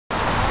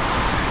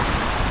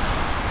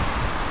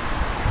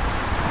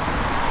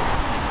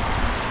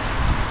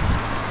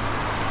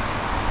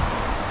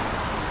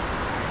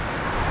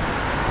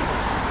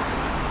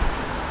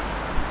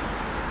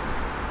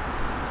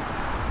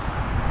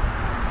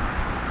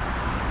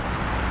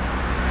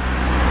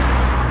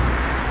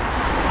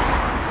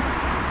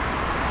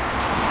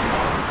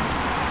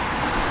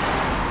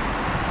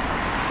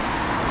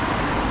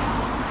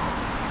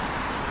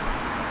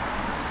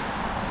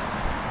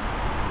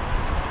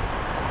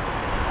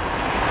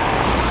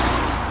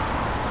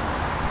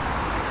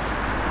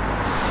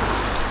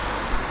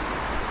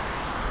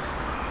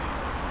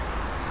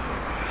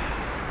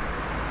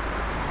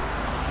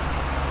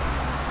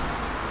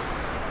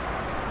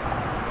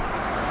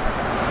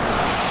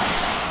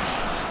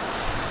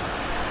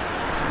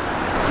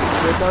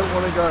don't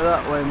want to go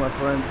that way, my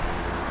friend.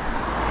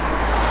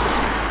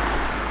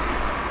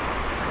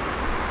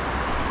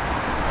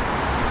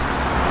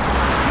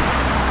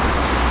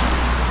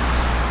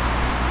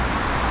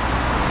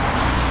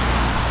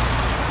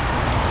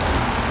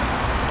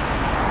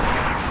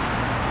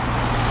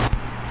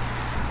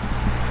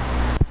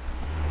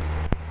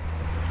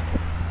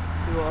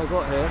 See what I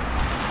got here?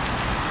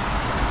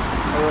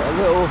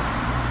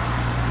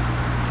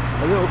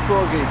 A little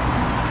froggy.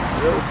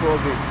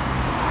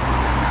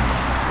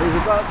 He's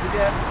about to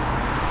get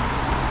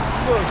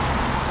pushed.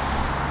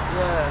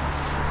 Yeah.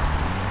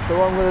 So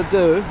what I'm going to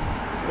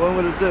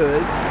do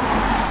is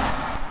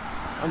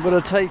I'm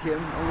going to take him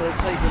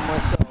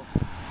myself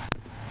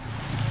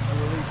and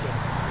release him.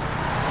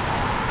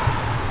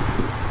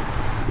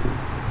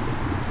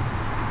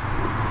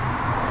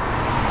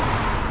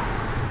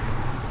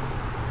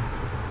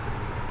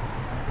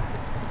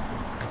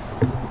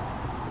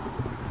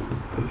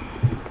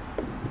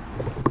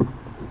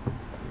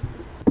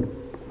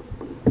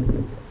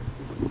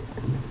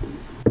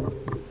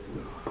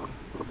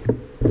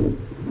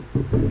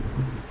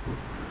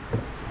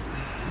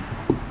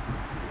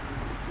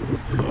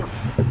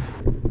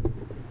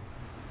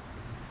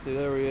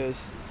 There he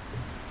is.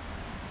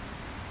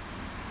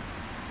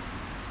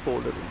 Poor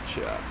little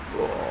chap.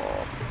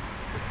 Oh.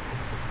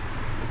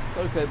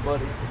 Okay,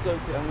 buddy, it's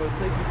okay. I'm going to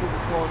take you to the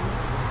pond.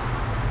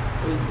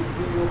 You can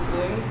do your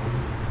thing.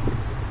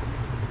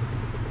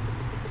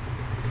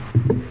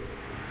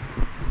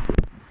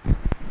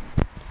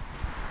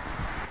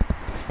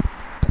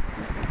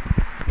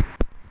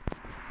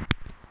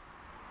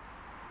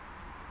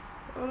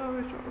 Oh no,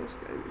 he's trying to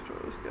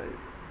escape.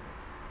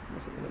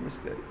 Mustn't let him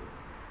escape.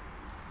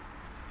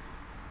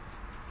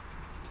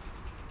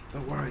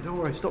 Don't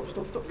worry, stop.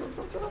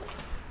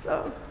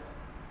 No.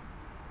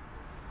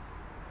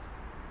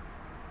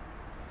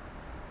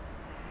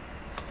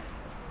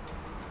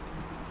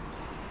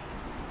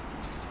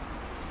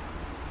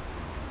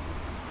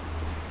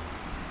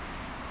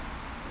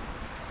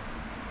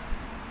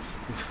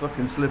 He's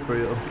fucking slippery,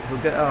 he'll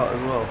get out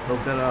as well,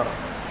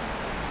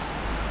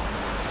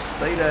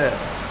 Stay there,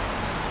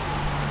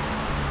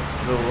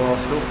 little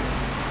rascal.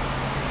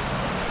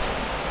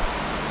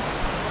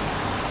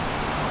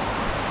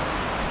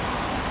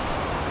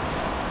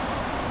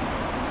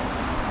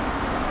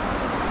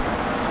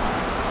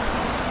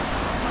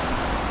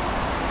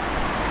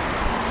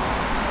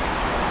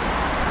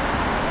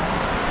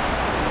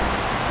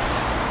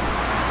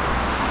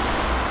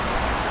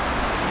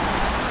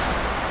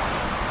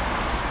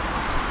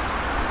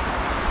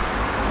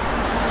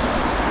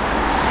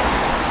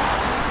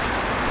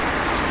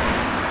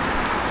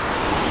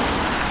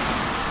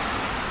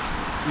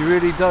 You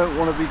really don't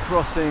want to be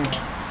crossing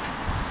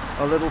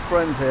our little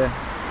friend here.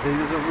 He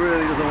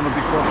really doesn't want to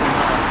be crossing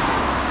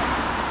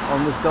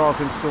on this dark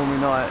and stormy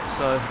night,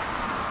 so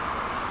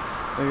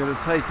we're going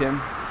to take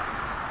him.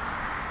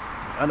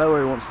 I know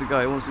where he wants to go.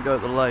 He wants to go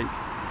to the lake,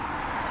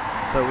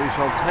 so we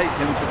shall take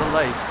him to the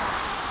lake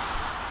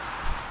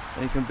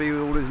and he can be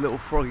with all his little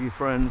froggy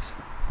friends.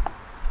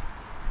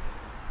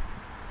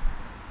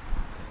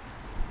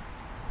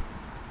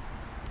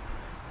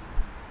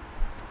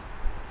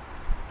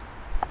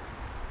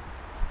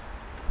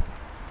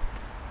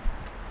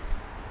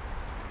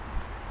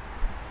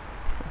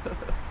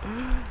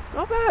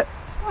 Stop it!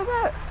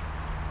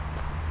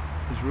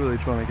 He's really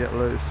trying to get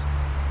loose.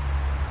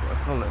 But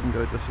I can't let him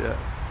go just yet.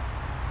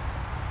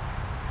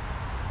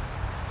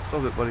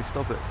 Stop it, buddy,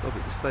 stop it,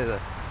 just stay there.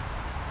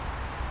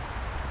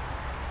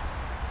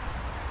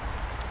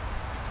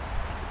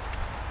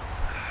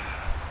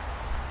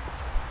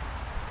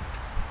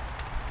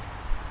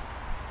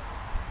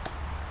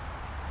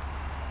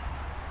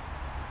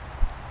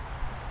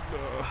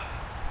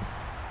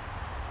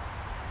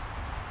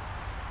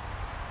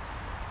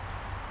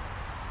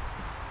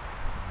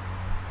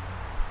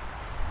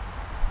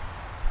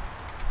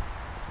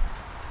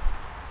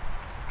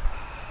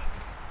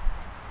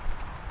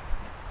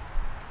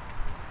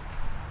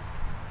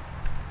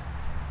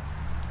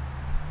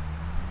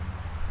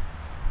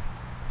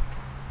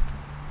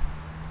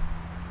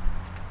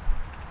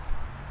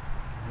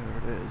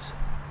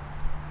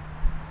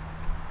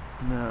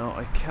 Now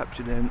I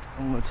captured him.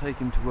 I'm going to take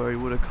him to where he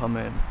would have come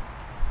in.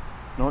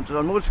 I'm not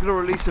just going to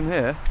release him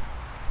here.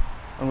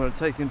 I'm going to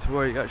take him to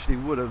where he actually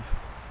would have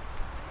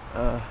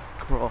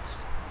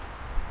crossed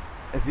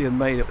if he had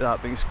made it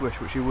without being squished,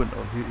 which he wouldn't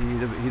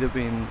have. He'd have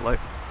been like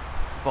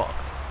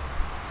fucked,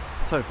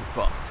 totally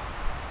fucked.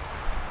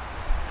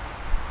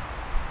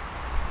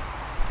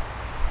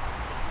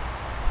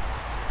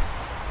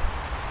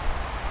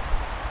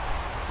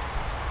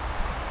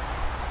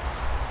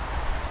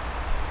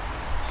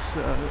 So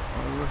I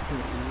reckon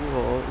it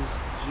was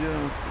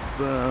just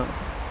about.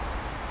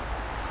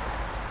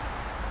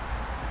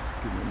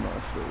 Give me a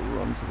nice little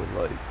run to the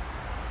lake.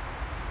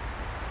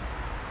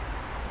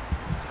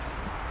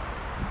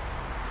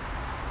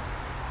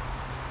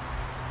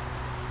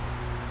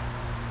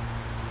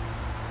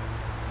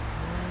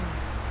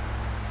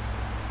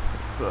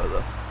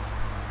 Further.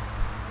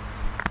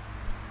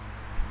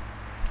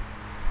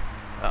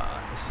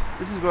 Ah,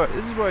 This is where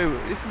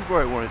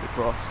it wanted to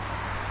cross.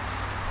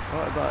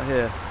 Right about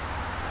here.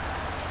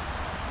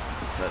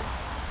 But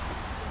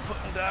put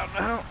him down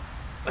now.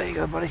 There you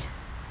go, buddy.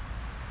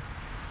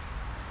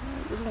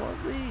 Oh, it doesn't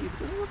want to leave. It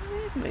doesn't want to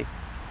leave me.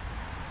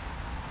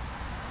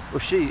 Or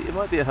she. It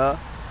might be a her.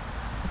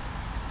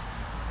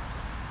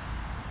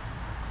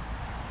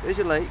 There's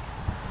your lake.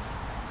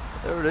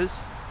 There it is.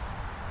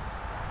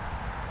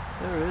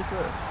 There it is,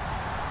 look.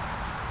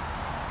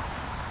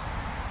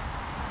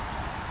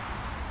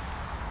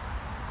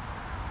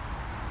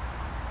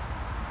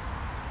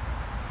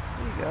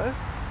 There you go.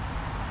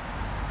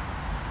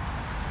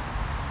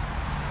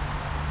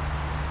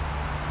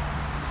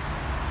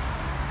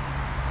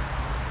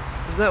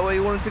 Is that where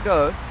you wanted to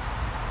go?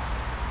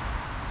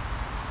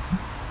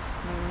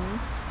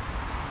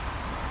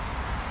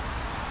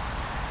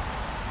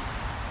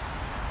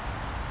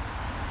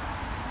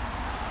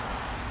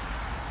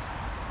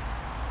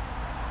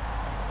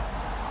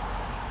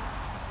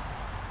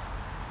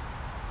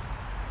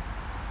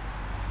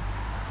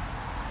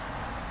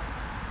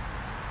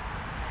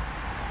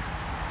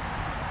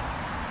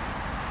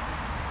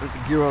 The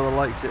Giro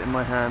likes it in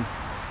my hand.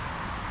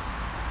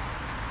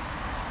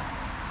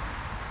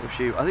 Or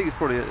she, I think it's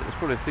probably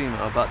a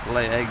female about to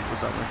lay eggs or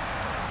something.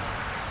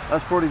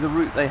 That's probably the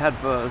route they had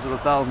for sort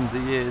of thousands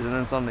of years, and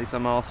then suddenly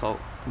some arsehole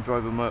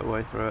drove a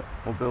motorway through it,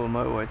 or built a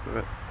motorway through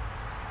it.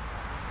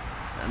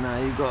 And now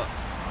you've got,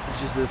 it's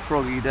just a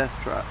froggy death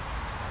trap.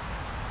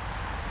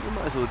 You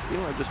might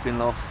have just been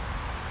lost.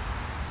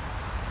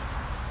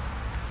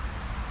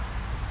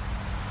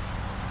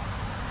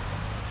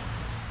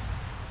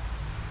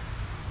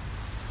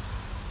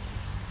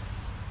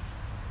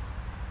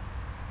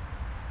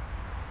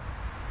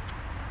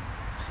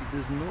 She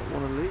does not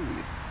want to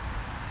leave.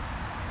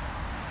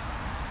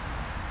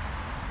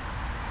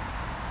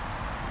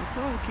 I'll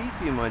try and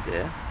keep you, my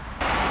dear.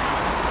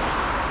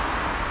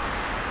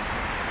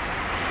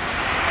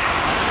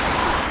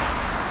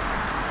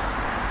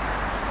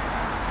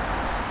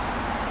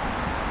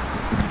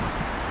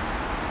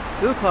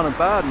 You look kind of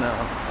bad now.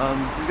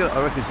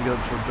 I reckon she's going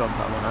to jump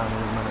out of my hand in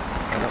a minute.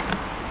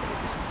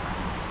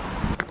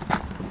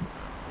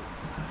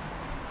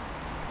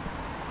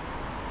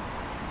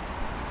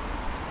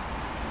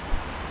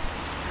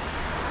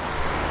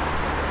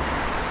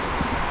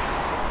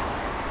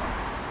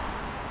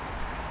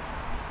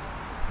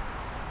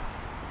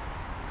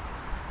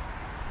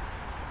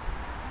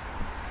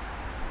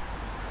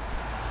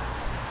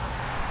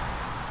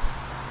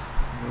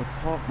 I'm going to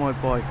park my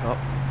bike up.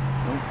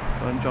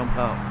 Don't jump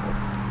out.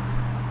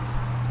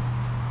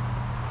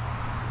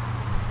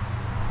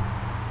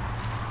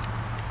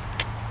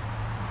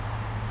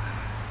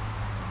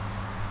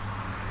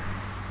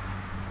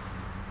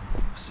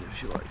 Let's see if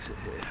she likes it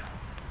here.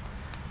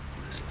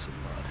 This is some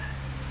mud.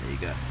 There you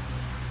go.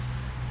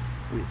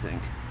 What do you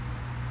think?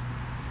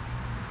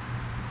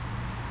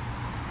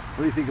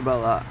 What do you think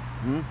about that?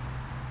 What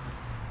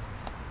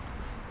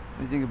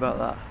do you think about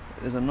that?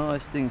 There's a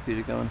nice thing for you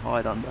to go and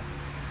hide under.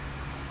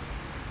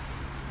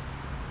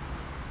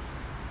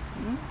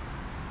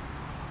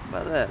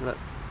 About there, look.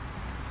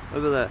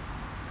 Over there.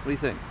 What do you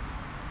think?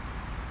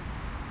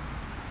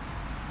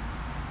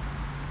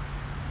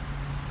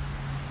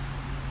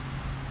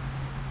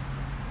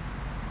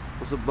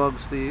 Lots of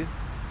bugs for you.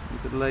 You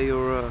could lay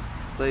your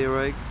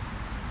egg.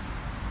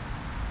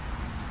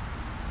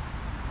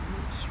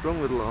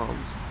 Strong little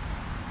arms.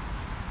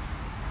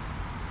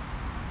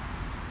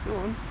 Go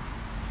on.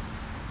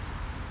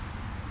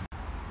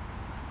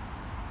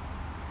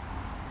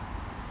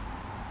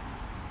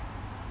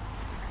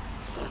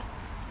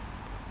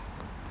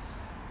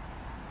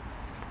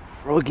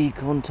 Froggy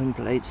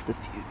contemplates the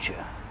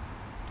future.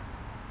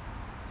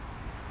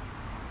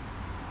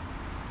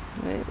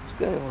 Hey, what's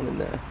going on in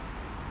there?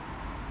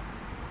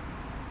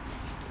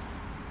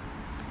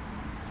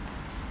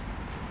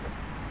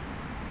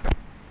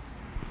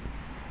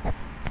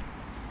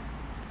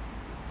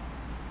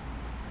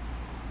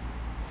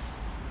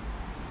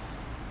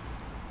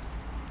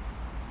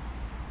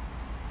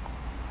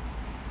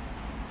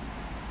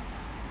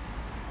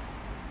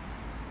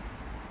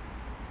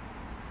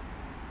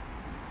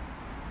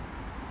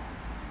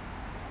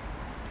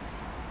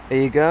 Are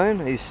you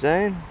going? Are you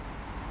staying?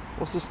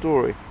 What's the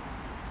story?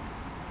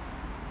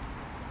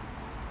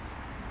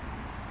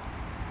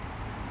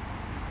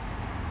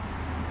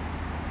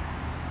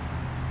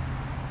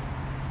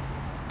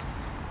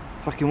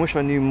 Fucking wish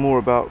I knew more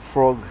about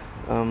frog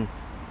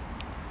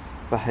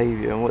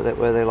behaviour and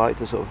where they like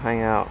to sort of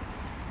hang out.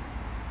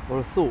 I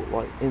would have thought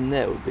like in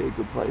there would be a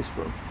good place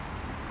for them.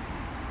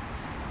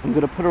 I'm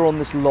going to put her on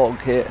this log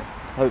here,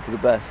 hope for the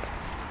best.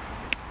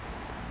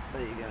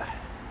 There you go.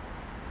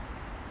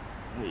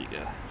 There you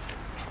go.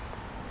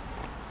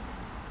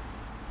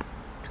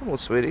 Come on,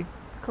 sweetie.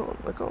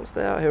 I can't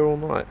stay out here all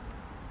night.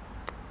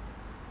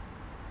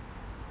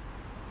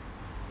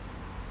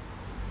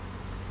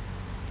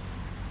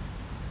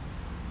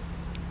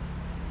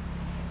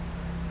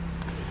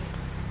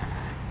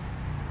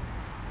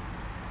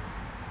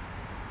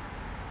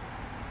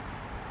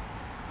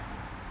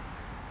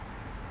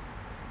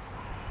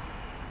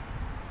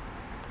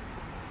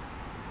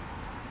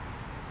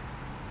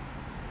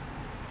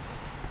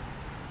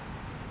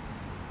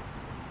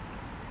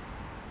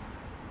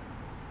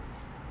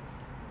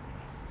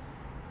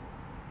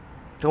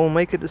 Come on,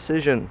 make a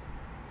decision.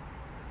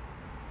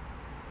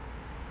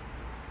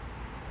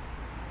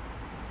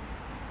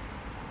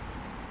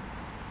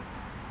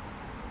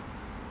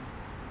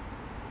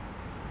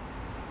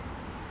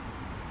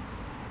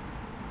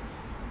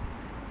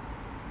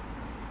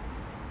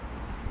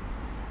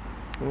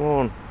 Come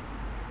on.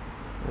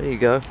 There you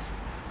go.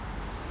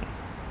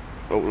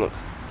 Oh, look.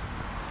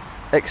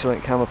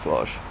 Excellent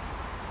camouflage.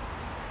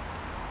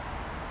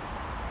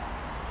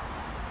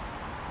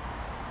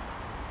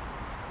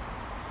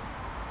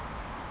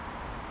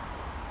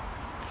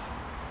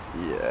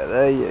 Yeah,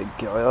 there you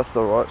go. That's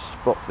the right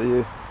spot for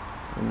you.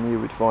 I knew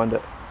we'd find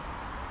it.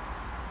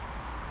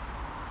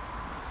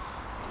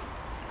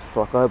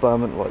 Fuck, I hope I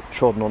haven't like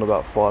trodden on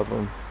about 5 of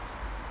them.